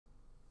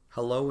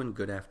Hello and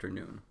good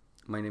afternoon.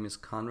 My name is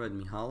Konrad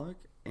Michalak,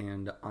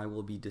 and I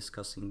will be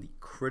discussing the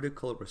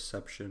critical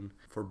reception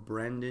for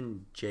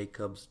Brandon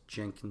Jacobs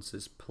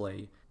Jenkins's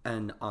play,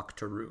 An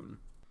Octaroon.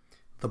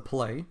 The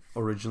play,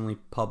 originally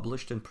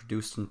published and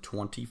produced in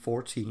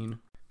 2014,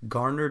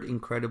 garnered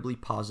incredibly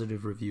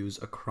positive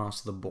reviews across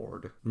the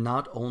board.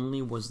 Not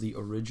only was the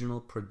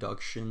original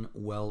production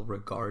well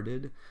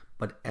regarded,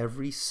 but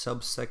every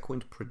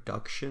subsequent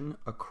production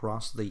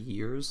across the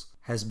years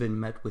has been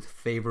met with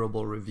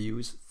favorable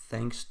reviews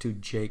thanks to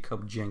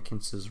Jacob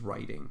Jenkins's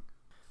writing.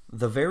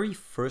 The very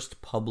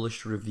first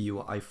published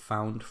review I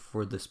found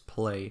for this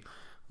play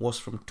was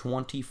from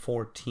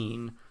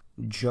 2014.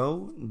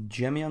 Joe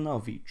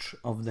Jemianowicz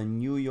of the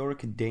New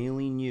York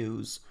Daily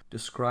News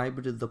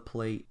described the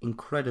play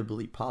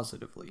incredibly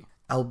positively.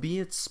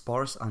 Albeit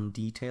sparse on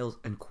details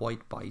and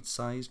quite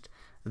bite-sized,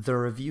 the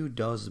review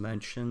does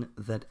mention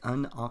that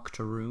An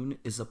Octaroon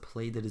is a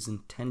play that is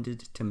intended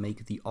to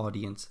make the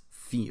audience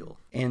feel,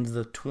 and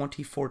the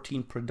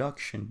 2014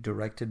 production,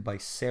 directed by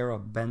Sarah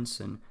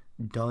Benson,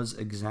 does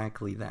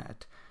exactly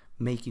that,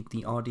 making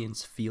the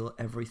audience feel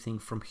everything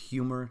from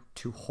humor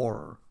to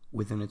horror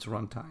within its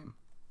runtime.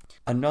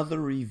 Another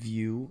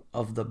review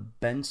of the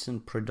Benson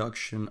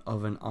production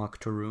of An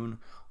Octaroon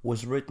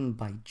was written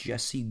by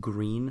Jessie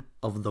Green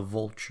of The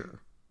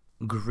Vulture.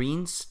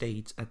 Green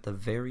states at the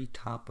very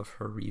top of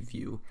her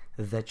review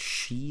that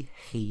she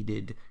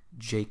hated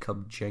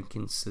Jacob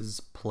Jenkins's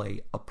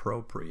play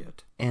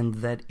Appropriate, and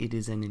that it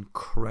is an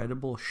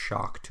incredible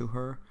shock to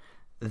her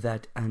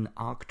that An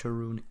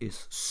Octaroon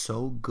is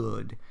so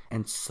good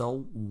and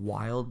so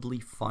wildly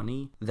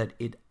funny that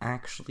it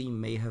actually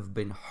may have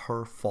been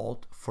her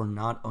fault for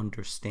not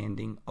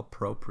understanding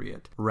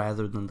Appropriate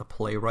rather than the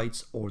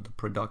playwrights or the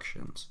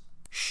productions.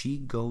 She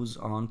goes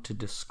on to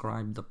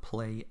describe the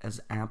play as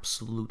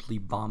absolutely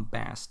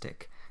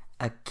bombastic,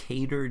 a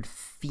catered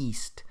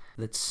feast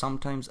that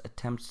sometimes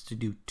attempts to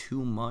do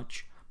too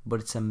much, but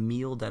it's a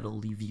meal that'll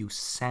leave you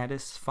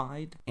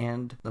satisfied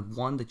and the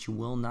one that you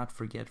will not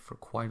forget for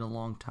quite a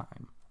long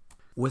time.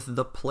 With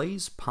the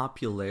play's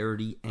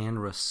popularity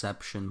and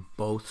reception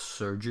both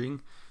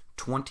surging,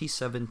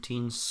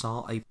 2017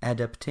 saw an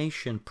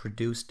adaptation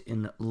produced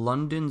in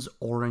London's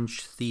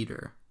Orange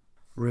Theatre.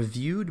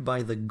 Reviewed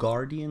by The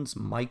Guardian's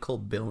Michael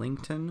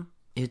Billington,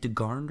 it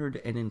garnered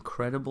an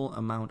incredible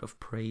amount of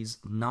praise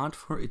not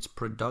for its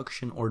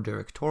production or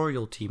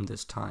directorial team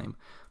this time,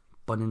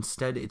 but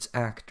instead its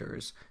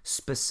actors,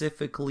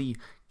 specifically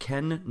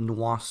Ken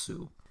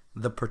Nwasu.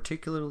 The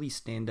particularly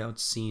standout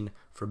scene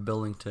for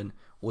Billington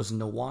was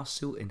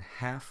Nwasu in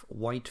half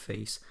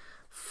whiteface,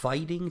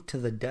 fighting to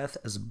the death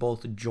as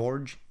both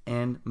George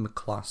and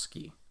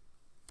McCloskey.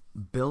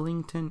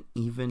 Billington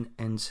even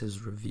ends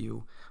his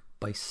review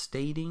by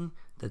stating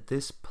that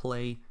this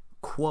play,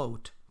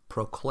 quote,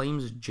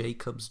 proclaims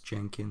Jacobs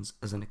Jenkins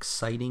as an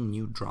exciting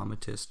new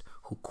dramatist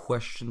who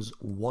questions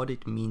what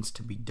it means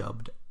to be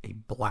dubbed a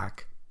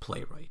black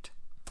playwright.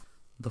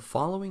 The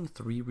following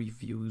three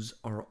reviews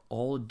are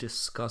all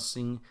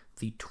discussing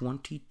the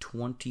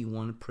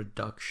 2021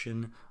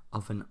 production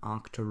of An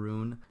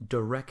Octaroon,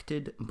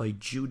 directed by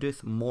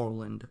Judith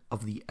Morland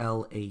of the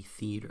LA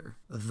Theater.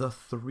 The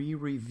three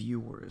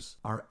reviewers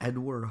are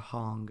Edward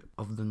Hong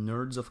of the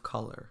Nerds of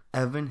Color,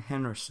 Evan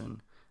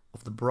Henderson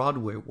of the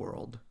Broadway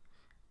World,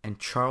 and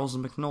Charles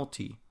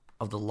McNulty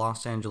of the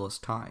Los Angeles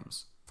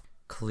Times.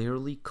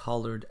 Clearly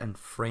colored and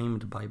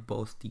framed by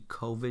both the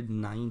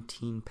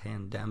COVID-19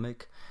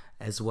 pandemic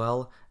as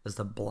well as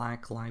the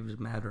Black Lives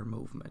Matter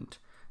movement,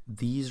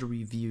 these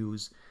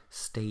reviews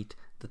state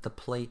that the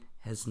play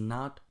has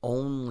not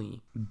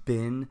only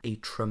been a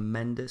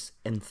tremendous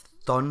and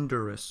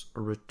thunderous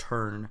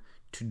return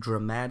to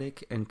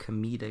dramatic and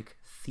comedic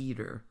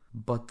theater,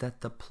 but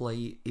that the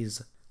play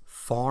is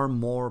far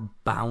more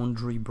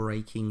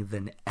boundary-breaking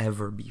than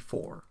ever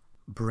before.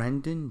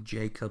 Brandon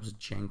Jacobs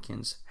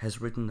Jenkins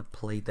has written a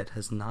play that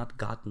has not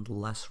gotten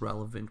less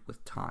relevant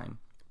with time,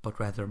 but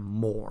rather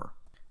more,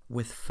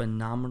 with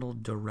phenomenal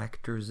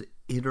directors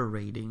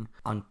iterating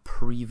on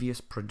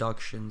previous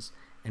productions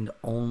and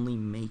only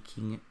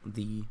making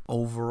the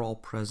overall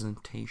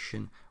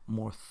presentation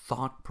more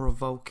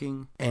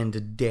thought-provoking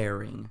and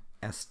daring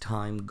as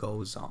time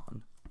goes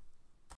on.